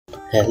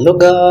Hello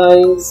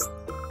guys,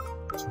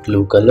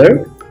 blue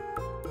color,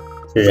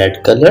 red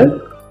color,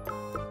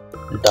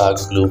 dark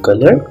blue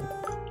color,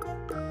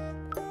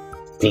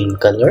 pink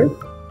color,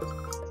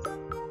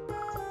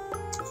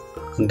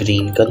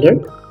 green color,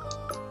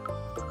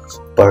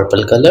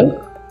 purple color,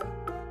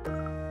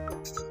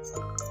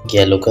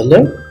 yellow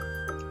color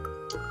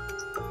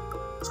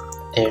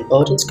and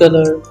orange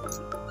color.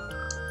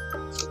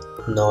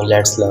 Now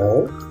let's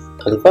learn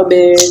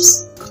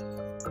alphabets.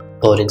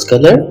 Orange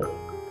color,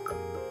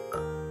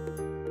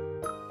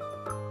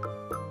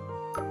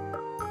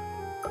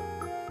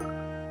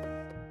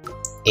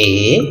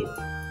 A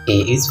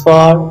is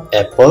for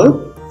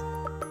apple.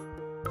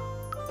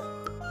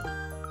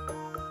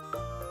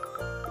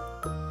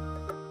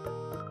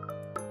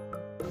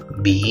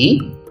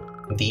 B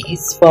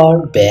is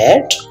for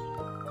bat.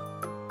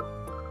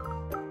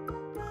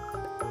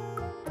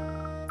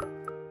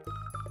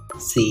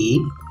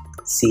 C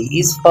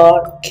is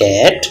for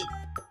cat.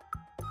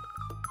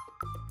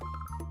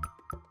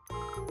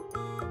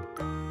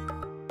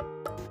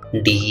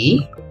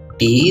 D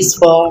is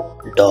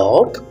for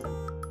dog.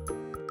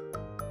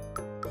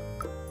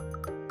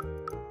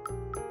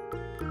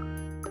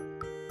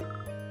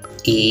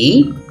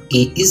 E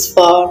is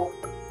for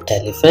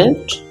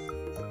elephant.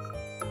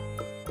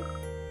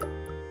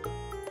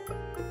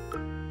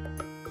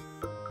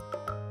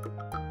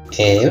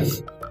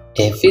 F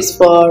is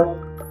for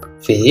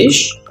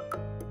fish.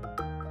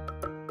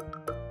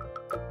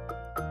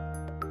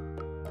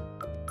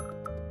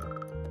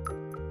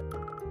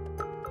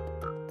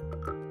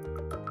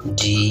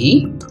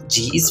 G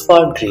is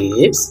for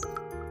grapes.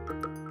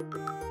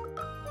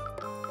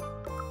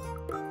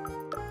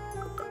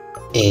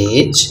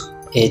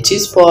 H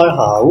is for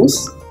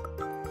house.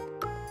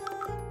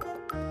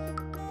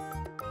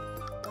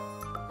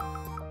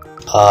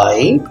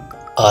 I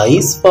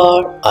is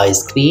for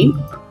ice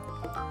cream.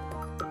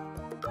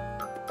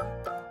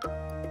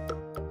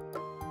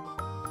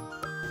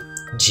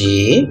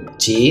 J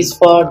is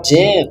for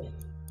jam.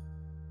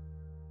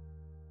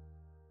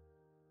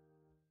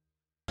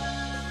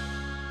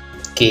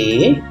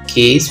 K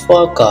is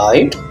for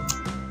kite.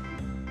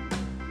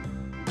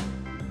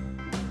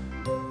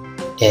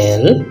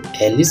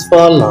 L is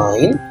for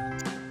line.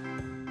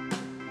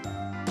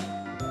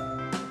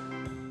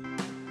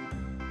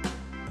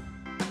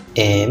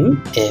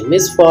 M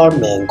is for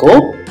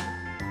mango.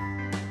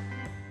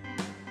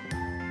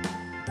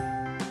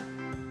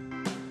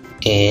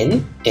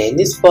 N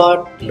is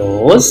for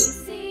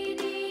nose.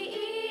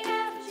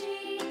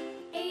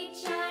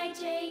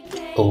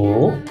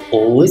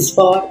 O is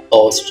for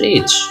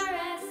ostrich.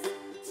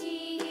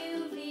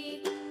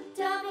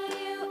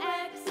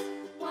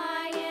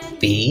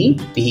 P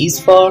is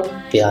for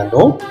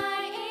piano.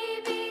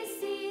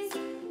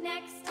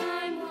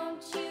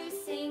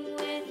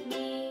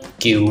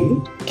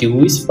 Q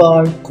is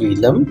for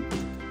quillum.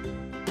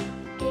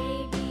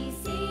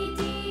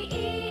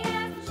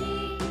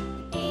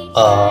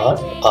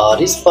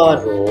 R is for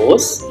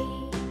rose.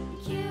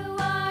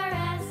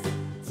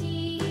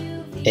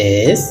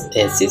 S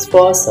is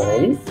for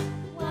sun.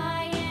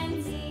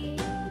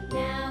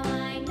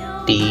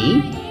 T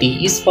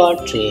is for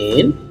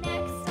train.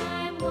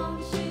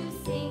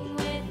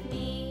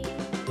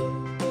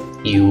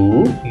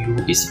 U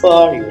is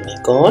for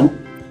unicorn.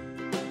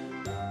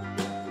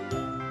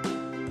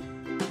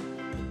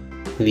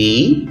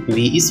 V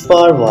is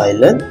for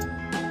violet.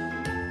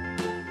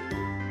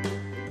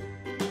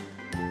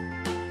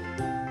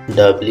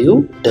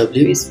 W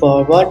is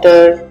for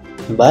water.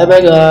 Bye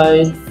bye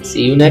guys.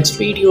 See you next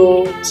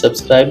video.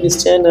 Subscribe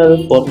this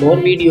channel for more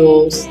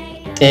videos.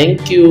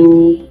 Thank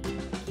you.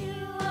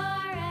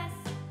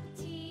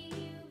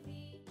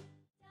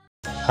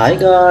 Hi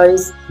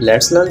guys.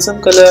 Let's learn some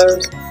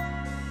colors.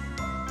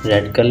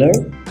 Red color,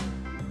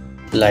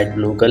 light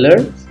blue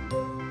color,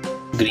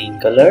 green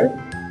color,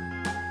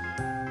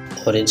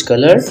 orange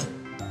color,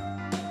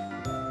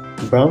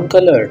 brown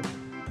color,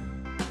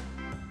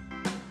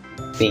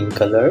 pink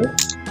color,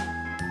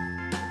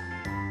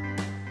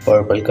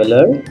 purple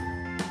color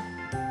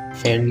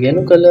and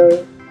yellow color.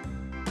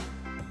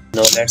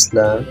 Now let's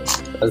learn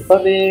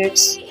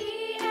alphabets.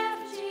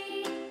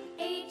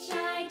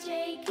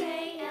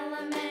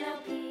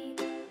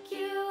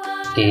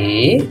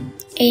 A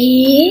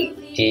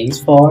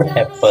is for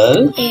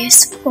apple.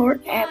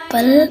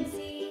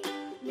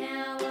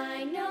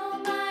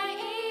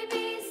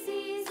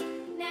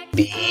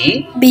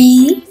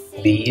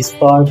 B is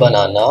for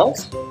banana.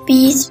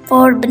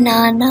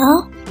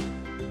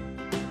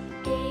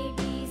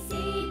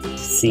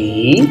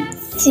 C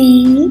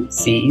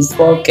is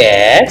for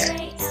cat.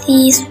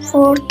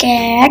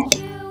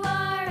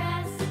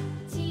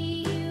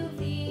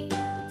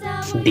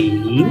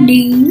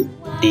 D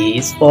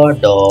is for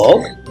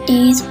dog.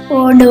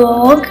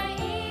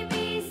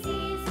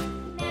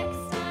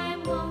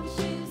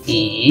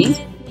 E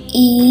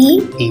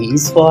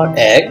is for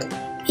egg.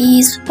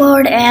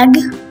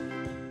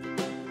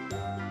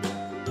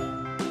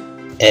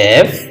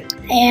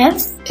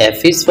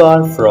 F is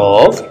for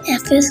frog.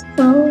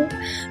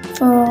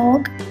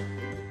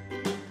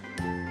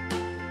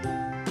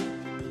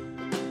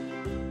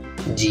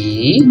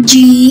 G.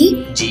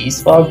 G. G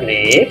is for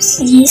grapes.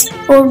 G is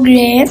for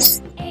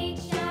grapes.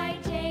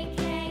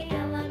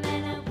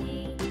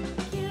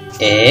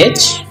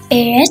 H.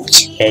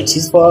 H. H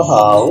is for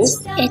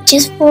house. H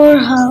is for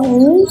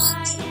house.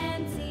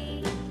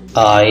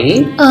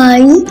 I.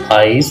 I.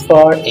 I is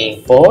for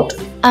import.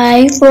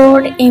 I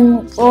for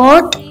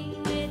import.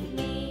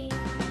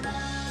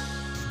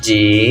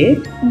 J.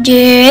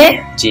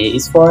 J. J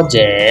is for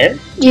jam.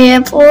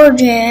 J for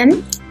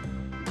jam.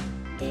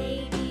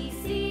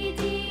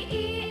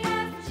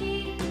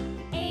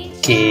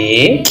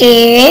 K.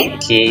 K.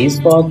 K is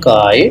for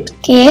kite.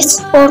 K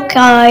is for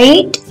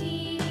kite.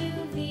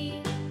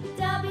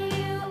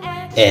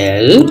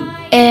 L.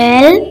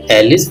 L.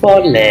 L is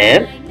for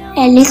lamp.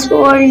 L is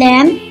for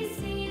lamp.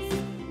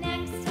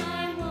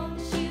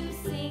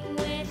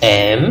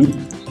 M.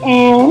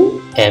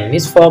 M. M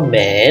is for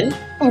man.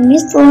 M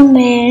is for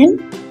man.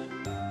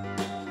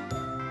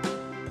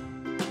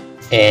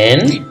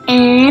 N.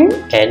 N.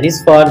 N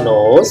is for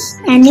nose.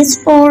 N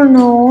is for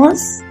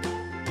nose.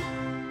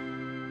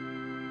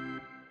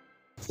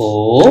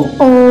 O.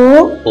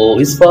 O. O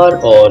is for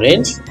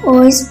orange.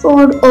 O is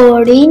for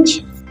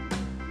orange.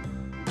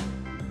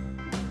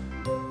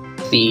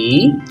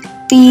 P.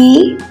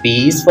 P.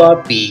 P is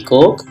for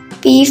peacock.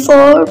 P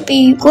for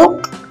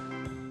peacock.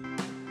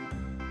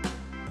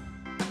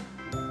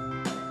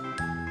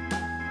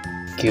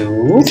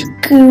 Q.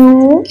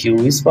 Q. Q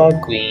is for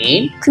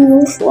queen.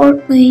 Q for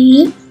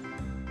queen.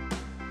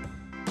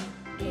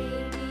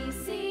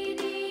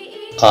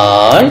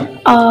 R.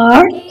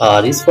 R.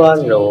 R is for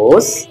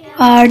rose.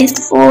 R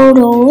is for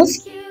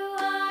rose.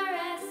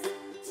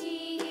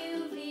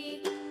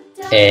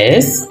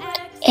 S.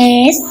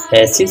 S.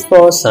 S is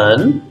for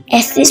sun.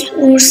 S is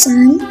for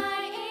sun.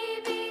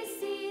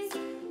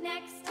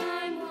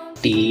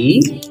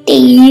 T.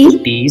 T.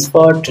 T is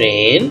for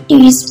train.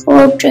 T is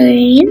for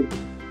train.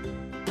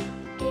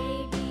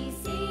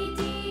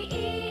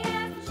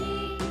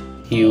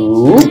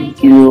 U.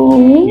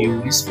 U.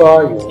 U is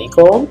for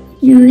unicorn.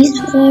 U is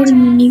for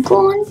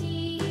unicorn.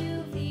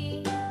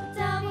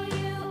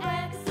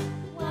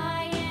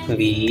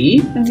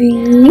 V. V.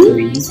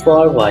 V is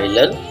for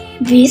violin.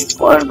 V is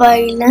for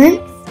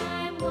violin.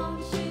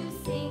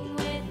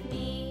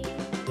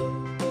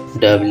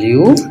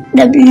 W.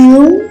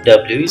 W.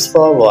 W is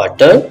for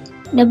water.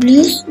 W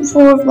is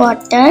for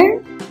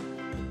water.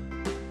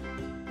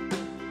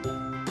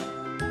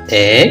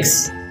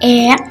 X.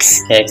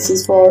 X. X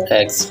is for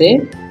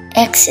X-ray.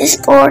 X is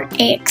for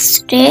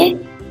X-ray.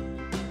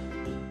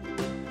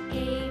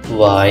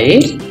 Y.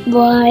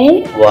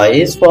 Y. Y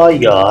is for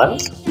yarn.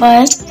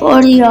 Y is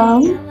for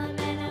yarn.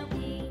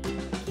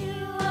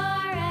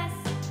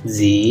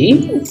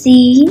 Z.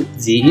 Z.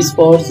 Z is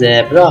for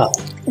zebra.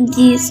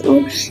 Z is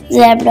for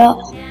zebra.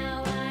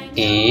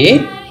 A.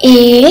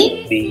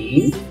 A.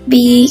 B.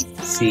 B.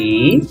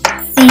 C.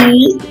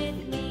 C.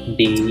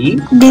 D.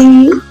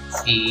 D.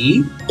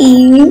 E.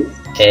 E.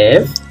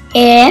 F.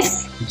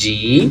 F.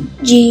 G.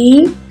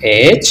 G.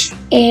 H.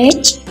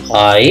 H.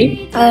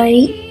 I.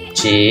 I.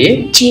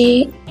 J.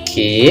 J.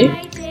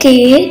 K.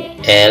 K.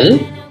 L.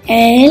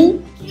 L.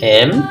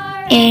 M.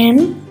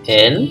 M.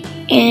 N.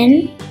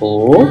 N.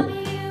 O.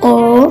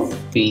 O.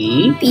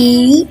 P.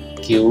 P.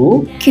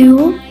 Q.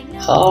 Q.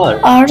 R.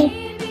 R.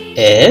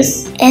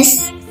 S.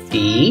 S.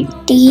 T.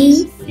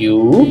 T.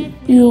 U.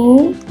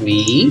 U.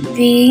 V.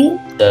 V.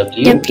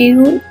 W.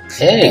 W.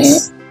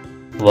 X.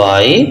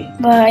 Y.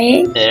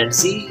 Y. And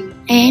Z.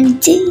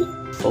 And Z.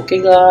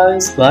 Okay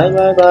guys,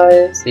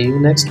 bye. See you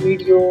next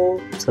video.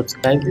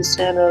 Subscribe this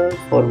channel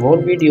for more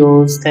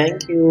videos.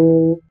 Thank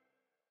you.